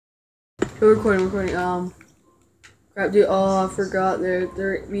We're recording. Crap, dude. Oh, I forgot.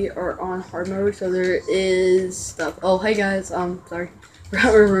 We are on hard mode, so there is stuff. Oh, hey guys. Sorry,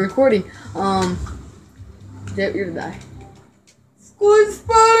 we're recording. You're to die. Squid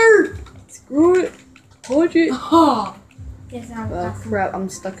spider. Screw it. Hold it. Oh. Yes, Crap. I'm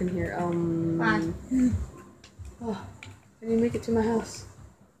stuck in here. Fine. Oh, I didn't make it to my house.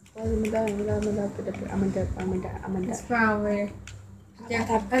 Why am I dying? I'm gonna die. It's probably.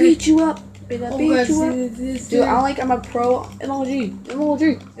 I beat you up. I beat you up. Dude, I'm a pro. MLG.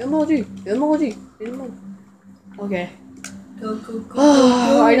 Okay.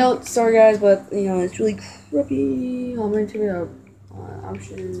 Go. I know. Sorry, guys, but it's really crappy. I'm going to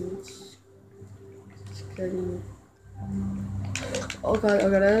options. Security. Oh god.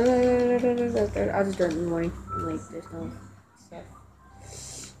 I'll just do it in the morning. Like, there's no stuff.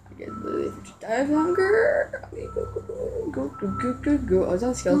 I get literally die of hunger. Go. Oh, is that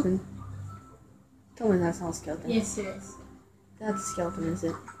a skeleton? Tell me that's not a skeleton. Yes, it is. That's a skeleton, is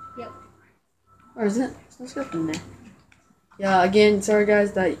it? Yep. Or is it? There's no skeleton in there. Yeah, again, sorry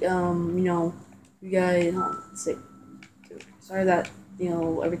guys that, you guys, sick. Sorry that,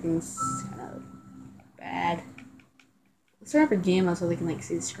 everything's kind of bad. Let's turn up a gamma so they can,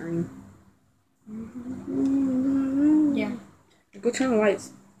 see the screen. Yeah. Go turn the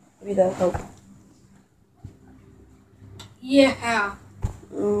lights. Maybe that'll help. Yeah.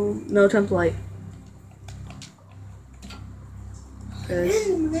 No, turn the light.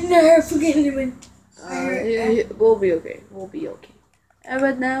 Never forget him. We'll be okay.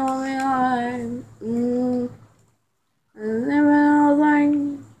 But now I'm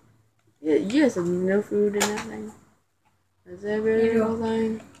everything. Yes, no food in that thing. Is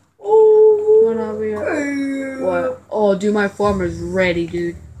everything? Oh, gonna be what? Oh, dude, my farmer's ready,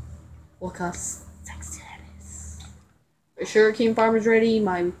 dude. Look how sexy that is. The sugarcane farmer's ready.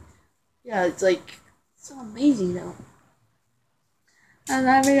 Yeah, it's so amazing though. And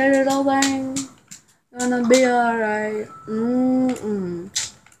every little thing gonna be alright.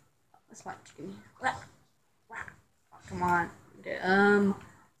 That's my chicken. Oh, come on. Okay,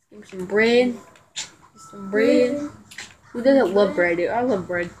 give me some bread. Who doesn't love bread, dude? I love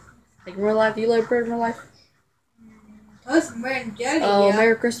bread. Like in real life, do you like bread in real life? That's bread and jelly. Oh,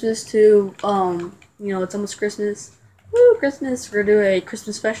 Merry Christmas to it's almost Christmas. Woo, Christmas! We're gonna do a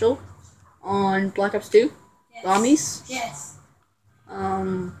Christmas special on Black Ops 2. Yes. Zombies. Yes.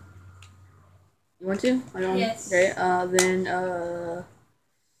 You want to? I don't. Yes. Okay. Then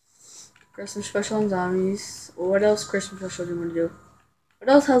Christmas special on zombies. What else Christmas special do you want to do? What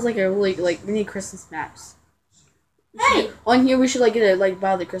else has a really we need Christmas maps. Hey. On here we should get a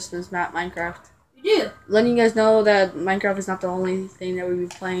buy the Christmas map Minecraft. We do. Letting you guys know that Minecraft is not the only thing that we'll be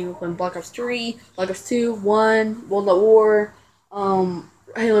playing when Black Ops 3, Black Ops 2, 1, World at War, Halo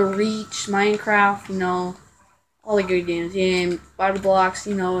Reach, Minecraft, all the good games. Battle blocks,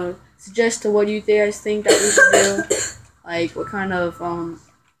 suggest to what you guys think that we should do. What kind of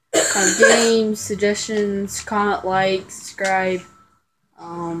games, suggestions, comment, subscribe,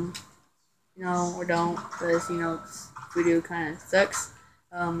 or don't, because, this video kind of sucks.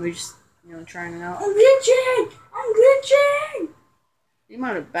 We just, trying it out. I'm glitching! You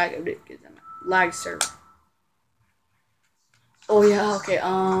might have back up it because I'm lag server. Oh yeah, okay,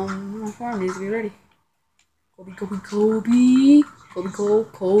 my farm needs to be ready. Kobe.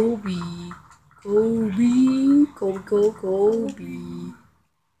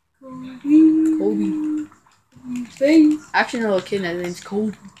 Face. I actually know a kid that name's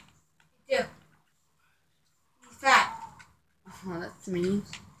Kobe. Yeah. He's fat. Oh, that's mean.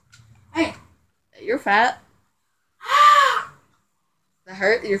 Hey. You're fat. That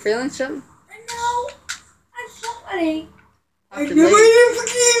hurt? Your feelings something? No. I'm sorry.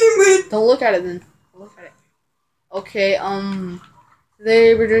 Don't look at it then. Look at it. Okay,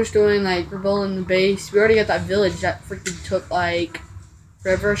 today we're just doing we're building the base. We already got that village that freaking took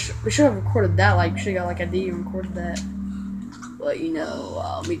forever. We should have recorded that. We should have got a D and recorded that. But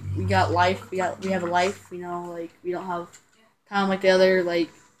we got life. We have a life. We don't have time like the other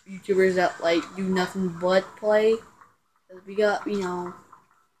YouTubers that do nothing but play. We got we got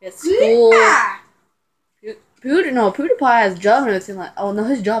school. PewDiePie has a job and everything. Oh no,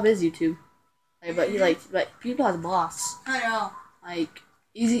 his job is YouTube. But PewDiePie's a boss. I know.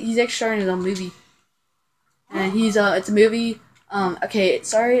 He's actually starting his own movie, and it's a movie. Okay,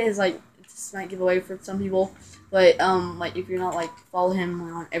 sorry, this might give away for some people, but if you're not follow him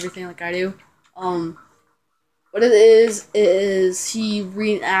on everything like I do, what it is he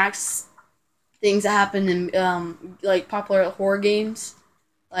reenacts things that happen in popular horror games,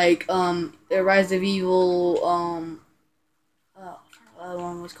 Rise of Evil,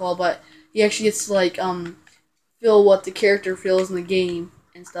 one was called, but he actually gets to like feel what the character feels in the game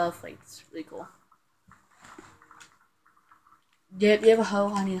and stuff. Like it's really cool. Do you have a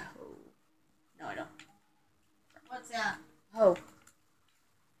hoe? I need a hoe. No, I don't. What's that? Hoe.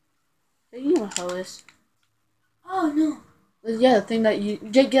 You know what a hoe is? Oh no. Yeah, the thing that you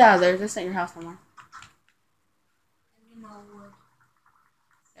Jake, get out of there. That's not your house no more. I need more wood.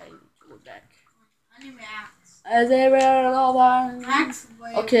 Yeah, you need to go back. I need my axe.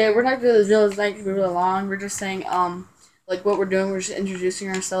 My Okay, we're not gonna do this like really long. We're just saying like what we're doing. We're just introducing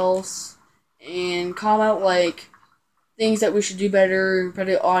ourselves and comment like things that we should do better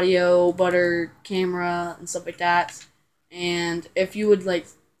audio, better camera, and stuff like that. And if you would like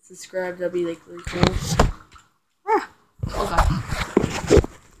subscribe, that'd be like really cool. Ah, oh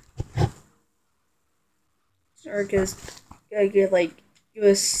god. Sorry, cause I could like give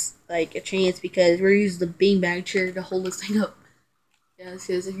us like a chance because we're using the beanbag chair to hold this thing up. Yeah,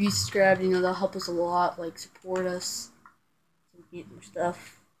 because if you subscribe, that'll help us a lot. Like support us, so we get more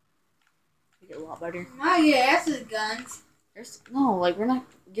stuff. We get a lot better. My airsoft guns. No, like we're not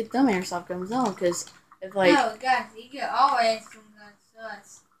get them airsoft guns, no, because if like No, guys, you get all airsoft guns to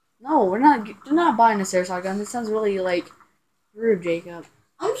us. no, we're not. They're not buying this airsoft gun. This sounds really like rude, Jacob.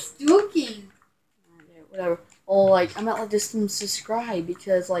 I'm joking. Okay, whatever. Oh, like I meant like just subscribe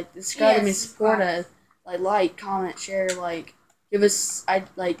because like subscribe to me, support us, like, comment, share, like give us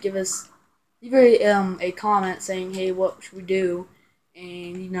leave a comment saying hey what should we do,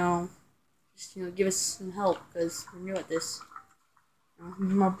 and just give us some help because we're new at this.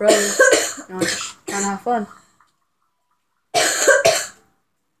 My brother, just trying to have fun.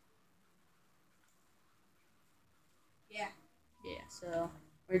 Yeah. Yeah, so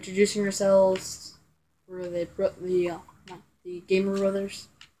we're introducing ourselves. We're the Gamer Brothers.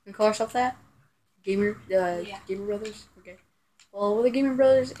 We call ourselves that? Gamer Brothers? Okay. Well, we're the Gamer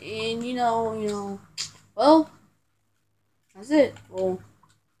Brothers, and well, that's it. Well,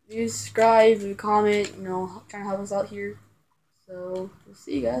 you subscribe, you comment, trying to help us out here. So, we'll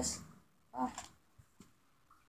see you guys. Bye.